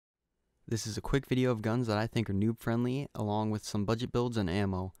This is a quick video of guns that I think are noob friendly, along with some budget builds and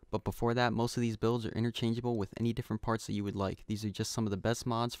ammo. But before that, most of these builds are interchangeable with any different parts that you would like. These are just some of the best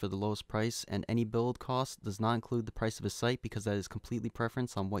mods for the lowest price, and any build cost does not include the price of a site because that is completely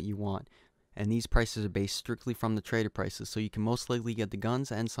preference on what you want. And these prices are based strictly from the trader prices, so you can most likely get the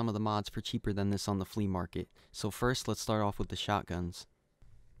guns and some of the mods for cheaper than this on the flea market. So first, let's start off with the shotguns.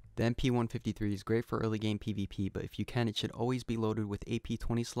 The MP153 is great for early game PvP, but if you can, it should always be loaded with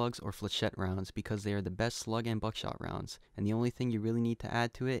AP-20 slugs or flechette rounds because they are the best slug and buckshot rounds, and the only thing you really need to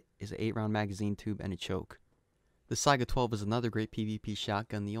add to it is an 8-round magazine tube and a choke. The Saiga 12 is another great PvP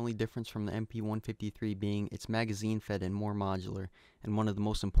shotgun, the only difference from the MP153 being it's magazine fed and more modular, and one of the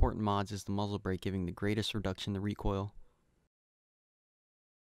most important mods is the muzzle brake, giving the greatest reduction to recoil.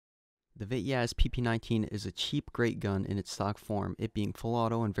 The Vityaz PP19 is a cheap great gun in its stock form, it being full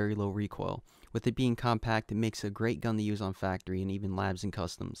auto and very low recoil. With it being compact, it makes a great gun to use on factory and even labs and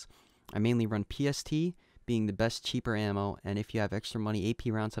customs. I mainly run PST, being the best cheaper ammo, and if you have extra money,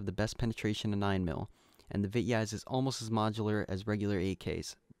 AP rounds have the best penetration to 9mm. And the Vityaz is almost as modular as regular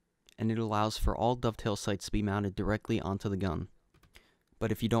AKs, and it allows for all dovetail sights to be mounted directly onto the gun.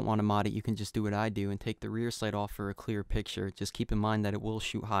 But if you don't want to mod it, you can just do what I do and take the rear sight off for a clear picture. Just keep in mind that it will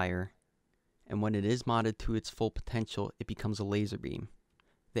shoot higher. And when it is modded to its full potential, it becomes a laser beam.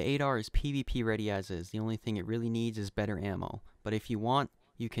 The 8R is PvP ready as is, the only thing it really needs is better ammo. But if you want,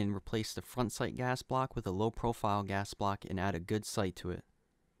 you can replace the front sight gas block with a low profile gas block and add a good sight to it.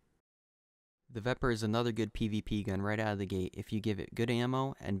 The Vepr is another good PvP gun right out of the gate. If you give it good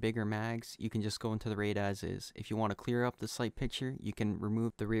ammo and bigger mags, you can just go into the raid as is. If you want to clear up the sight picture, you can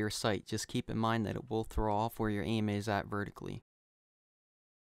remove the rear sight. Just keep in mind that it will throw off where your aim is at vertically.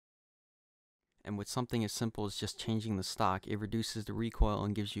 And with something as simple as just changing the stock, it reduces the recoil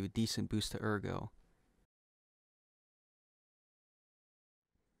and gives you a decent boost to ergo.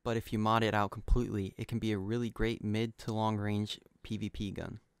 But if you mod it out completely, it can be a really great mid to long range PvP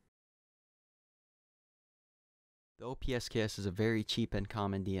gun. The OPSKS is a very cheap and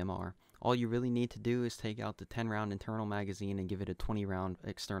common DMR. All you really need to do is take out the 10-round internal magazine and give it a 20-round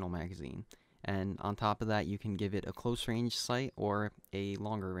external magazine. And on top of that, you can give it a close range sight or a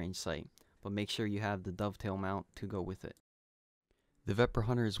longer range sight, but make sure you have the dovetail mount to go with it. The Vepr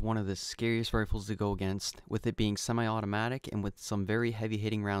Hunter is one of the scariest rifles to go against, with it being semi-automatic and with some very heavy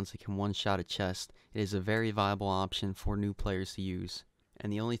hitting rounds that can one-shot a chest. It is a very viable option for new players to use.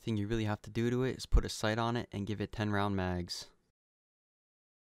 And the only thing you really have to do to it is put a sight on it and give it 10-round mags.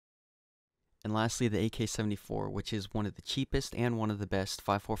 And lastly, the AK-74, which is one of the cheapest and one of the best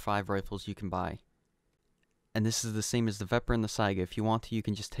 5.45 rifles you can buy. And this is the same as the Vepr and the Saiga. If you want to, you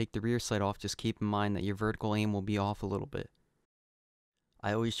can just take the rear sight off. Just keep in mind that your vertical aim will be off a little bit.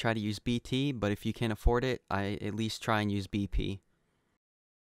 I always try to use BT, but if you can't afford it, I at least try and use BP.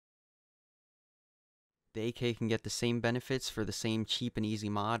 The AK can get the same benefits for the same cheap and easy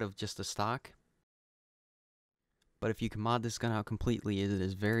mod of just a stock. But if you can mod this gun out completely, it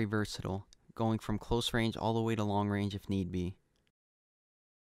is very versatile, going from close range all the way to long range if need be.